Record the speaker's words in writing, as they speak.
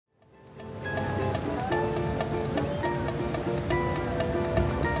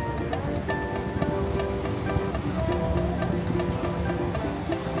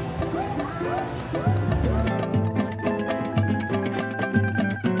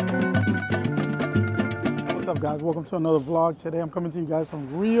up, guys? Welcome to another vlog. Today I'm coming to you guys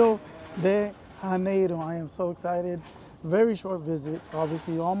from Rio de Janeiro. I am so excited. Very short visit.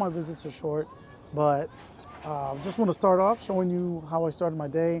 Obviously all my visits are short, but just want to start off showing you how I started my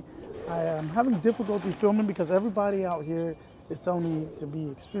day. I am having difficulty filming because everybody out here is telling me to be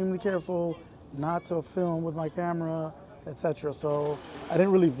extremely careful, not to film with my camera, etc. So I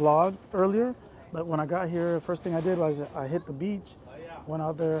didn't really vlog earlier, but when I got here, first thing I did was I hit the beach, went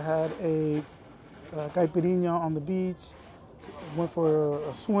out there, had a caipirinha on the beach, went for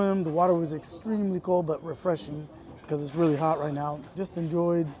a swim. The water was extremely cold but refreshing because it's really hot right now. Just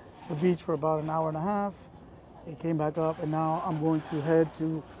enjoyed the beach for about an hour and a half. It came back up, and now I'm going to head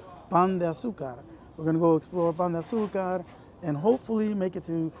to Pan de Azúcar. We're going to go explore Pan de Azúcar and hopefully make it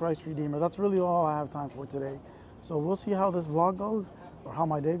to Christ Redeemer. That's really all I have time for today. So we'll see how this vlog goes or how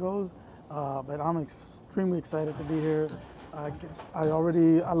my day goes. But I'm extremely excited to be here. I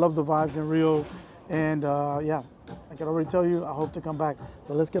love the vibes in Rio. And yeah, I can already tell you, I hope to come back.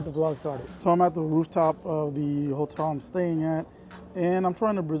 So let's get the vlog started. So I'm at the rooftop of the hotel I'm staying at, and I'm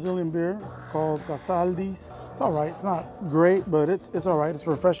trying a Brazilian beer. It's called Casaldi's. It's all right. It's not great, but it's all right. It's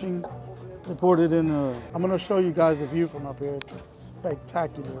refreshing. They poured it in. I'm gonna show you guys the view from up here. It's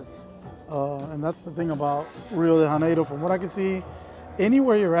spectacular. And that's the thing about Rio de Janeiro. From what I can see,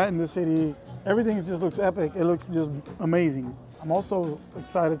 anywhere you're at in the city, everything just looks epic. It looks just amazing. I'm also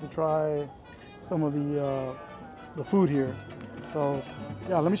excited to try some of the food here. So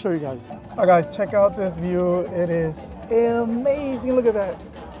yeah, let me show you guys. All right, guys, check out this view. It is amazing. Look at that.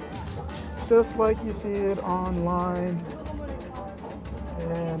 Just like you see it online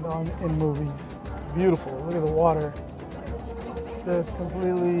and in movies. Beautiful. Look at the water. Just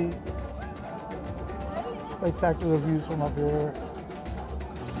completely spectacular views from up here.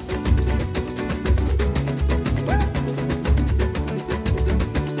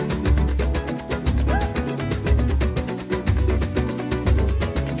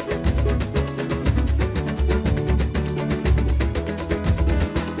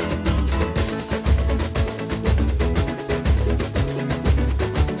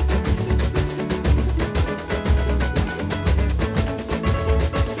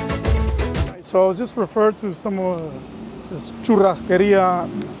 So I was just referred to some of this churrascaria,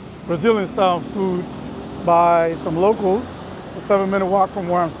 Brazilian style food, by some locals. It's a 7-minute walk from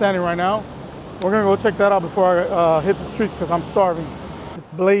where I'm standing right now. We're gonna go check that out before I hit the streets because I'm starving. It's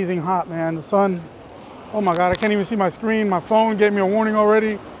blazing hot, man. The sun, oh my God, I can't even see my screen. My phone gave me a warning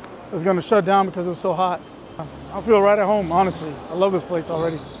already. It's gonna shut down because it was so hot. I feel right at home, honestly. I love this place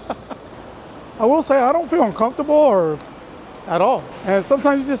already. I will say I don't feel uncomfortable or at all. And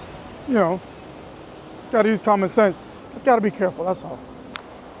sometimes you just, you know, got to use common sense. Just got to be careful, that's all.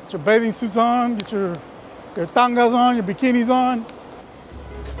 Get your bathing suits on, get your tangas on, your bikinis on.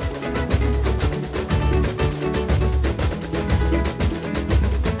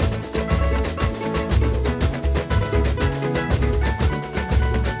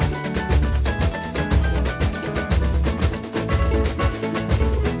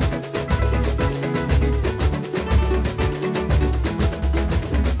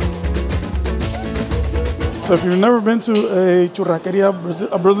 So if you've never been to a churrascaria,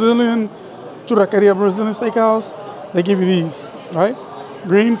 a Brazilian churrascaria, Brazilian steakhouse, they give you these, right?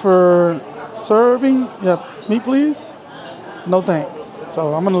 Green for serving. Yep, meat please. No thanks.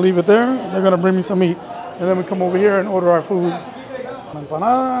 So I'm gonna leave it there. They're gonna bring me some meat. And then we come over here and order our food.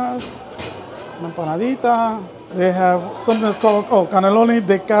 Empanadas, empanadita. They have something that's called, cannelloni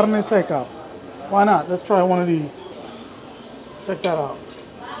de carne seca. Why not? Let's try one of these. Check that out.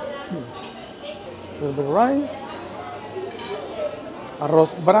 A little bit of rice,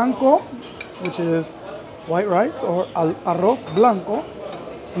 arroz branco, which is white rice, or arroz blanco.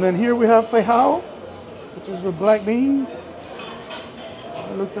 And then here we have feijão, which is the black beans.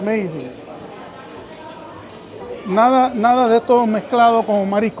 It looks amazing. Nada de esto mezclado con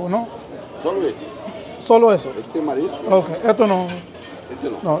marisco, ¿no? Solo esto. Solo eso. Este marisco. Ok, esto no. Este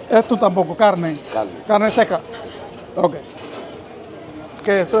no. No, esto tampoco, carne. Carne seca. Ok.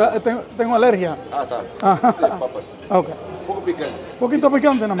 Que eso, tengo alergia. Ah, tá. De papas. Ok. Un poco picante. Poquito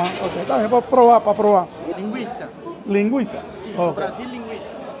picante nada más. Ok, está bien, para probar. Linguiça. Linguiça. Sí, Ok. Brasil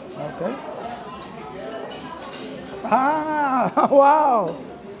linguiça. Ok. Ah, wow.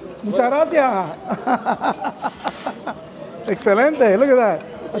 Muchas gracias. Excelente. Look at that.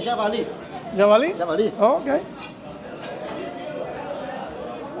 Esse é javali. Javali? Javali. Oh, okay.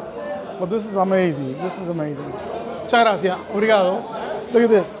 Well, this is amazing. This is amazing. Muchas gracias. Obrigado. Look at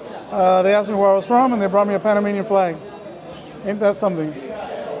this. They asked me where I was from, and they brought me a Panamanian flag. Ain't that something?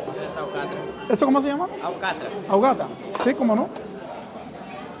 Isso é alcatra. ¿Eso cómo se llama? Alcatra. Augata. Sí, cómo no.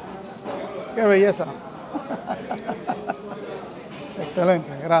 Qué belleza.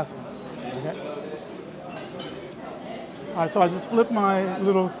 Excelente, gracias. Okay. All right, so I just flipped my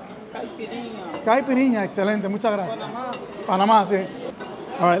little caipirinha. Excelente, muchas gracias. Panama, sí.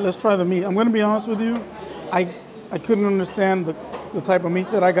 All right, let's try the meat. I'm going to be honest with you. I couldn't understand the type of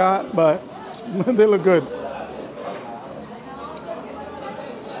meats that I got, but they look good.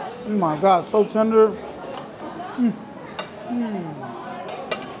 Oh my God, so tender.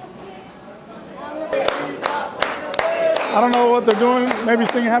 I don't know what they're doing. Maybe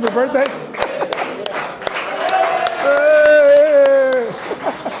singing happy birthday. Hey!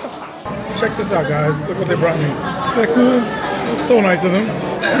 Check this out, guys. Look what they brought me. Isn't that cool? It's so nice of them.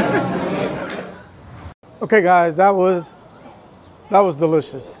 Okay, guys, that was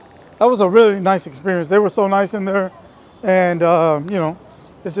delicious. That was a really nice experience. They were so nice in there, and you know,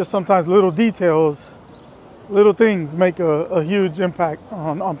 it's just sometimes little details, little things make a huge impact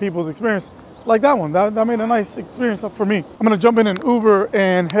on people's experience. Like that one, that made a nice experience for me. I'm gonna jump in an Uber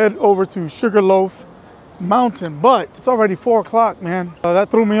and head over to Sugar Loaf Mountain, but it's already 4 o'clock, man.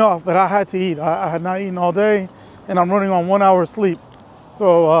 That threw me off, but I had to eat. I had not eaten all day, and I'm running on 1 hour sleep.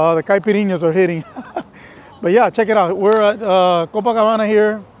 So the caipirinhas are hitting. But yeah, check it out. We're at Copacabana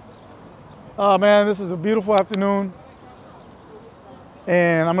here. Man, this is a beautiful afternoon.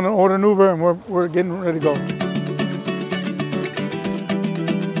 And I'm gonna order an Uber, and we're getting ready to go.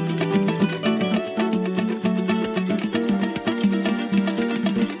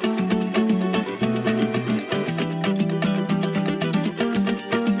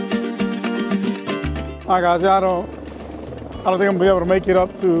 All right, guys, I don't think I'm gonna be able to make it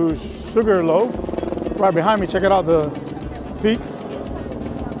up to Sugar Loaf. Right behind me, check it out, the peaks.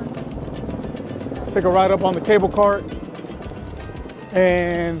 Take a ride up on the cable cart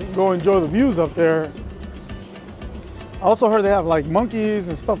and go enjoy the views up there. I also heard they have like monkeys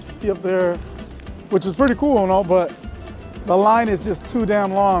and stuff to see up there, which is pretty cool and all, but the line is just too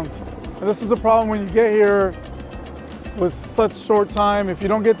damn long. And this is the problem when you get here with such short time. If you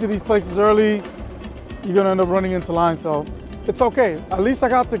don't get to these places early, you're gonna end up running into lines, so it's okay. At least I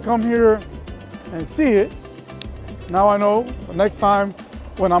got to come here and see it. Now I know next time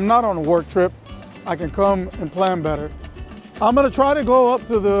when I'm not on a work trip, I can come and plan better. I'm gonna try to go up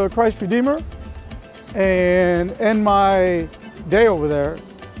to the Christ Redeemer and end my day over there.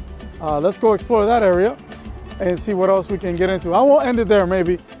 Let's go explore that area and see what else we can get into. I won't end it there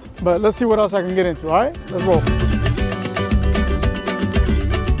maybe, but let's see what else I can get into, all right? Let's roll.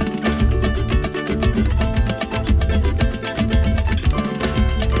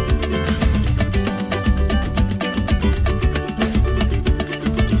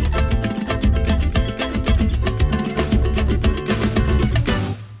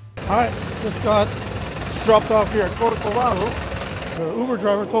 All right, just got dropped off here at Corcovado. The Uber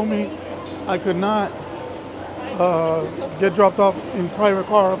driver told me I could not get dropped off in private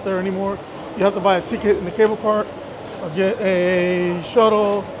car up there anymore. You have to buy a ticket in the cable cart or get a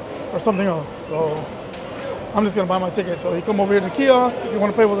shuttle or something else. So I'm just gonna buy my ticket. So you come over here to the kiosk. If you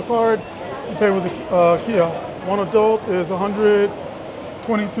wanna pay with a card, you pay with the kiosk. One adult is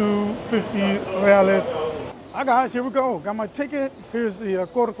 122.50 reales. Hi guys, here we go. Got my ticket. Here's the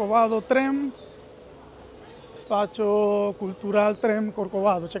Corcovado tren. Espacio Cultural Tren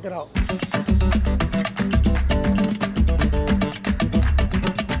Corcovado. Check it out.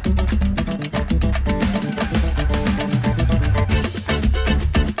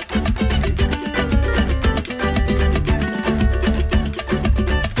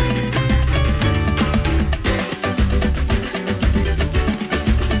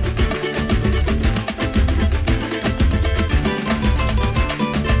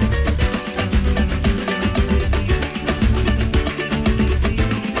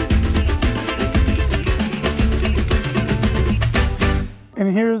 And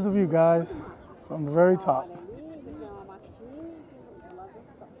here's the view, guys, from the very top.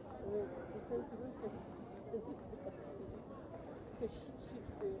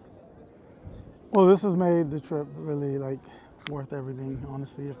 Well, this has made the trip really like worth everything,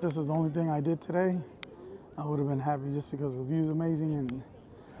 honestly. If this is the only thing I did today, I would have been happy just because the view is amazing and we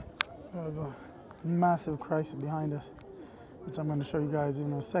have a massive Christ behind us, which I'm going to show you guys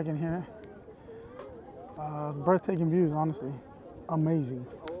in a second here. It's breathtaking views, honestly. Amazing.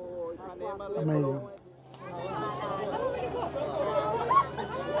 Amazing.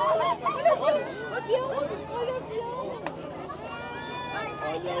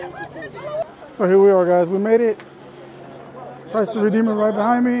 So here we are, guys. We made it. Christ the Redeemer right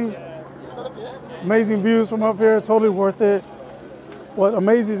behind me. Amazing views from up here. Totally worth it. What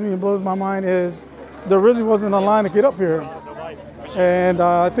amazes me and blows my mind is there really wasn't a line to get up here. And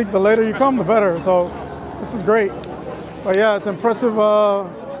I think the later you come, the better. So This is great. But yeah, it's an impressive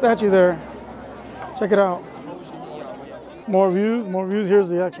statue there. Check it out. More views, more views. Here's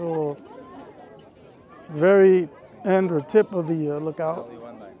the actual very end or tip of the lookout,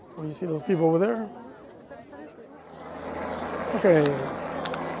 where you see those people over there. Okay.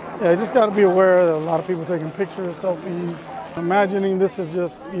 Yeah, you just got to be aware that a lot of people taking pictures, selfies. Imagining this is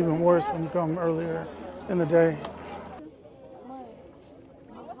just even worse when you come earlier in the day.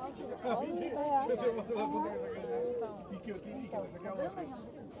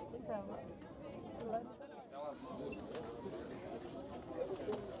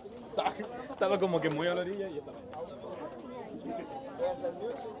 Estaba como que muy a la orilla y estaba. Pesa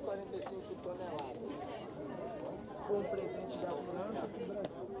 1.145 toneladas. Foi presente da França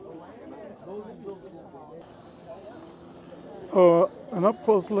para o Brasil. So an up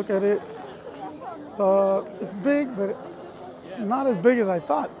close look at it. So it's big, but it's not as big as I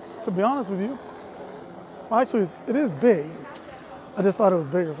thought, to be honest with you. Well, actually, it is big. I just thought it was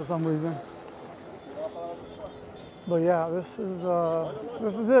bigger for some reason. But yeah, this is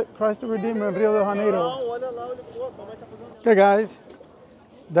it. Christ the Redeemer in Rio de Janeiro. Okay, guys,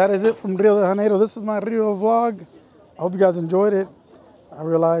 that is it from Rio de Janeiro. This is my Rio vlog. I hope you guys enjoyed it. I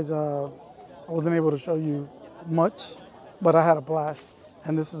realized I wasn't able to show you much, but I had a blast.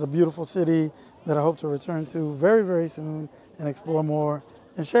 And this is a beautiful city that I hope to return to very, very soon and explore more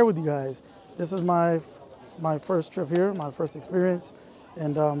and share with you guys. This is my first trip here, my first experience,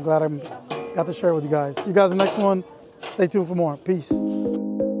 and I'm glad I got to share with you guys. See you guys in the next one. Stay tuned for more. Peace.